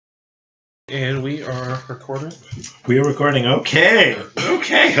And we are recording. We are recording. Okay.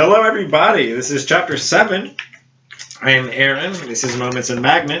 Hello, everybody. This is Chapter 7. I am Aaron. This is Moments and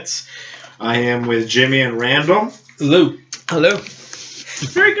Magnets. I am with Jimmy and Randall. Hello.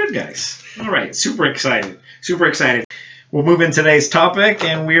 Very good, guys. All right. Super excited. We'll move in today's topic,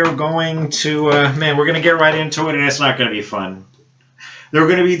 and we are going to, we're going to get right into it, and it's not going to be fun. There are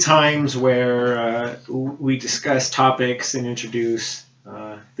going to be times where we discuss topics and introduce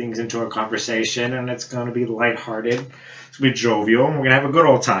things into a conversation, and it's going to be lighthearted. It's going to be jovial, and we're going to have a good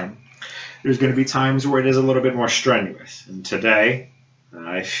old time. There's going to be times where it is a little bit more strenuous, and today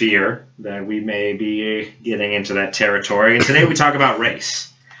I fear that we may be getting into that territory. And today we talk about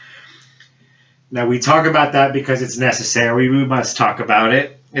race. Now, we talk about that because it's necessary. We must talk about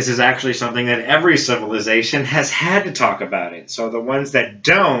it. This is actually something that every civilization has had to talk about it. So the ones that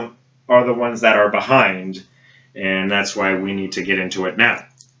don't are the ones that are behind, and that's why we need to get into it now.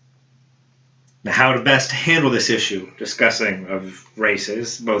 Now, how to best handle this issue, discussing of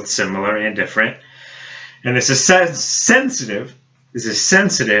races, both similar and different. And this is sensitive. This is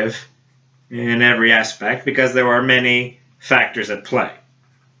sensitive in every aspect because there are many factors at play.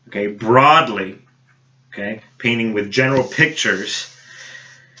 Okay, broadly, painting with general pictures,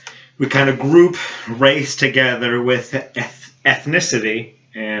 we kind of group race together with ethnicity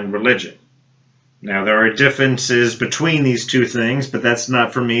and religion. Now, there are differences between these two things, but that's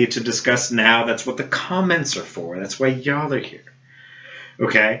not for me to discuss now. That's what the comments are for. That's why y'all are here.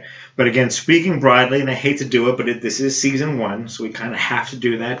 Okay? But again, speaking broadly, and I hate to do it, but this is season 1, so we kind of have to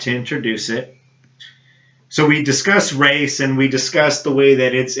do that to introduce it. So we discuss race, and we discuss the way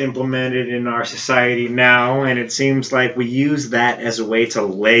that it's implemented in our society now, and it seems like we use that as a way to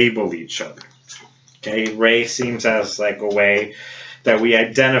label each other. Okay? Race seems as like a way that we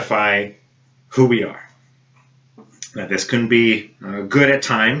identify who we are. Now, this can be good at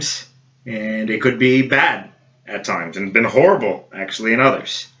times, and it could be bad at times, and been horrible, actually, in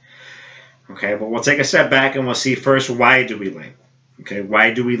others. Okay, but we'll take a step back and we'll see first, why do we label? Okay,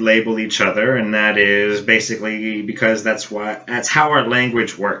 why do we label each other? And that is basically because that's how our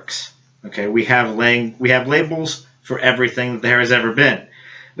language works. Okay, we have labels for everything that there has ever been.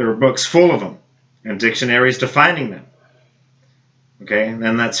 There are books full of them, and dictionaries defining them. Okay,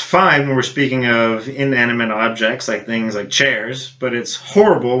 and that's fine when we're speaking of inanimate objects like things like chairs, but it's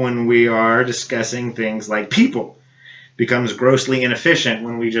horrible when we are discussing things like people. It becomes grossly inefficient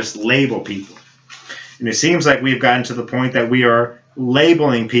when we just label people. And it seems like we've gotten to the point that we are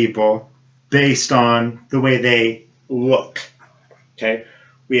labeling people based on the way they look. Okay,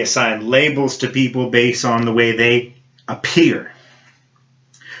 we assign labels to people based on the way they appear.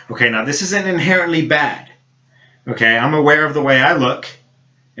 Okay, now this isn't inherently bad. Okay, I'm aware of the way I look,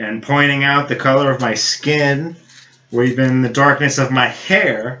 and pointing out the color of my skin or even the darkness of my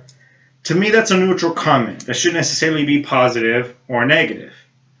hair, to me that's a neutral comment. That shouldn't necessarily be positive or negative.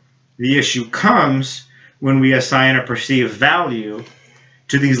 The issue comes when we assign a perceived value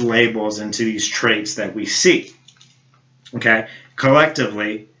to these labels and to these traits that we see. Okay,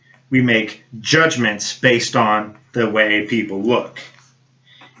 collectively, we make judgments based on the way people look.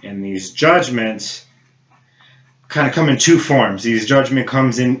 And these judgments kind of come in two forms. These judgment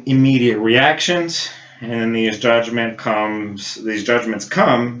comes in immediate reactions, and these judgments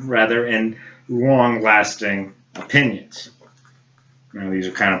come rather in long-lasting opinions. Now, these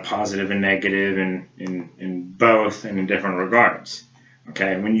are kind of positive and negative in both and in different regards.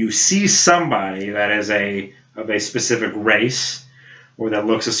 Okay, when you see somebody that is of a specific race or that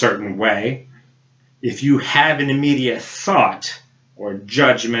looks a certain way, if you have an immediate thought or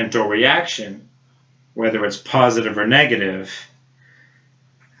judgment or reaction, whether it's positive or negative,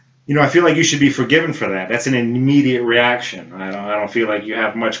 I feel like you should be forgiven for that. That's an immediate reaction. I don't feel like you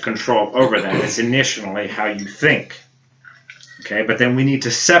have much control over that. It's initially how you think. Okay, but then we need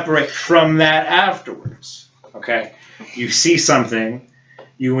to separate from that afterwards. Okay, you see something,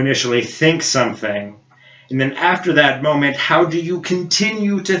 you initially think something, and then after that moment, how do you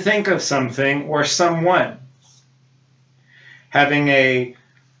continue to think of something or someone? Having a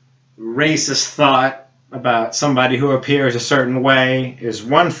racist thought about somebody who appears a certain way is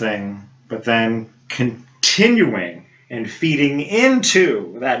one thing, but then continuing and feeding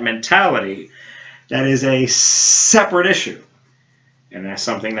into that mentality, that is a separate issue. And that's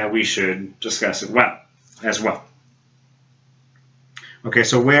something that we should discuss as well. Okay,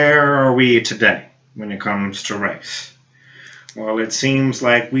 so where are we today when it comes to race? Well, it seems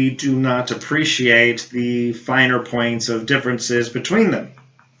like we do not appreciate the finer points of differences between them.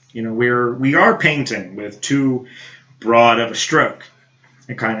 We are painting with too broad of a stroke.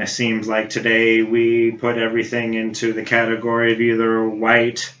 It kind of seems like today we put everything into the category of either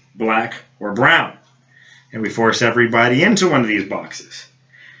white black, or brown. And we force everybody into one of these boxes.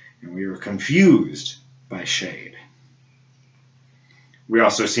 And we are confused by shade. We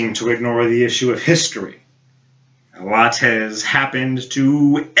also seem to ignore the issue of history. A lot has happened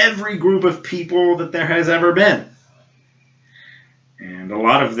to every group of people that there has ever been. And a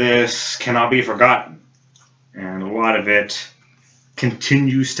lot of this cannot be forgotten. And a lot of it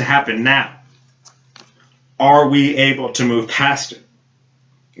continues to happen now. Are we able to move past it?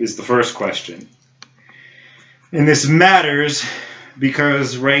 Is the first question. And this matters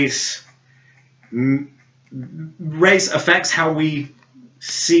because race affects how we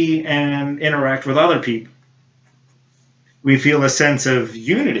see and interact with other people. We feel a sense of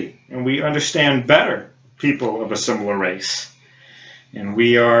unity, and we understand better people of a similar race. And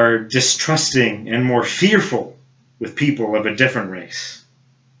we are distrusting and more fearful with people of a different race.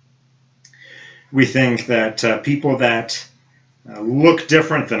 We think that people that look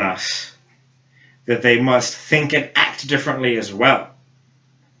different than us, that they must think and act differently as well,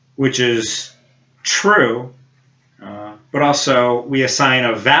 which is true, but also we assign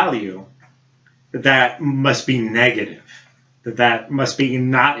a value that must be negative, that must be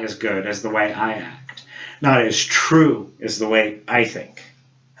not as good as the way I act, not as true as the way I think.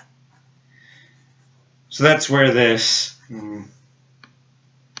 So that's where this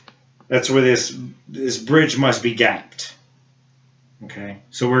bridge must be gapped. Okay,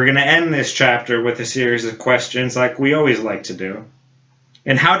 so we're going to end this chapter with a series of questions like we always like to do.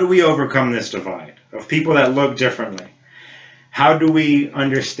 And how do we overcome this divide of people that look differently? How do we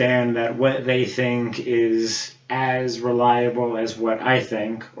understand that what they think is as reliable as what I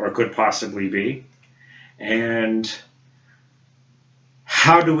think or could possibly be? And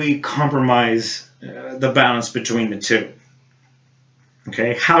how do we compromise the balance between the two?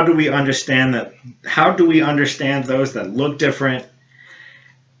 Okay, how do we understand that? How do we understand those that look different?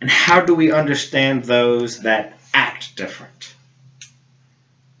 And how do we understand those that act different?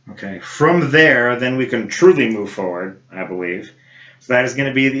 Okay, from there, then we can truly move forward, I believe. So that is going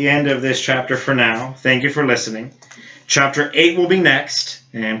to be the end of this chapter for now. Thank you for listening. Chapter 8 will be next.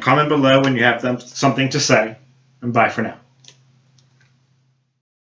 And comment below when you have something to say. And bye for now.